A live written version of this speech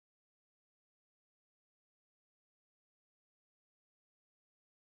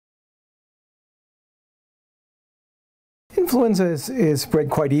Influenza is spread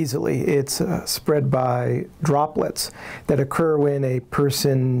quite easily. It's spread by droplets that occur when a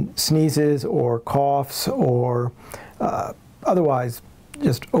person sneezes or coughs or otherwise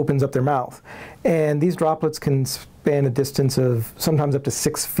just opens up their mouth. And these droplets can span a distance of sometimes up to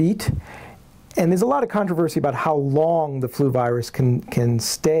 6 feet. And there's a lot of controversy about how long the flu virus can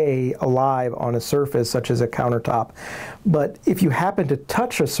stay alive on a surface such as a countertop. But if you happen to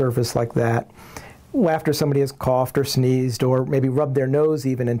touch a surface like that, after somebody has coughed or sneezed or maybe rubbed their nose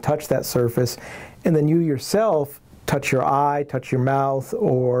even and touched that surface, and then you yourself touch your eye, touch your mouth,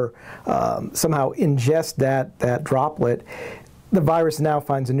 or somehow ingest that droplet, the virus now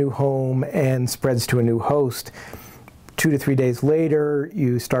finds a new home and spreads to a new host. 2 to 3 days later,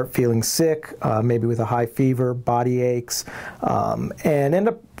 you start feeling sick, maybe with a high fever, body aches, and end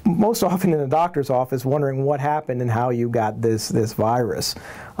up most often in the doctor's office wondering what happened and how you got this virus.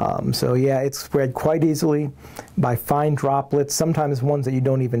 So yeah, it's spread quite easily by fine droplets, sometimes ones that you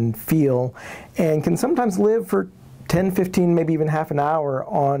don't even feel, and can sometimes live for 10, 15, maybe even half an hour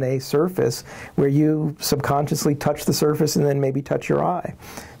on a surface where you subconsciously touch the surface and then maybe touch your eye.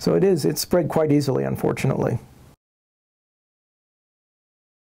 So it's spread quite easily, unfortunately.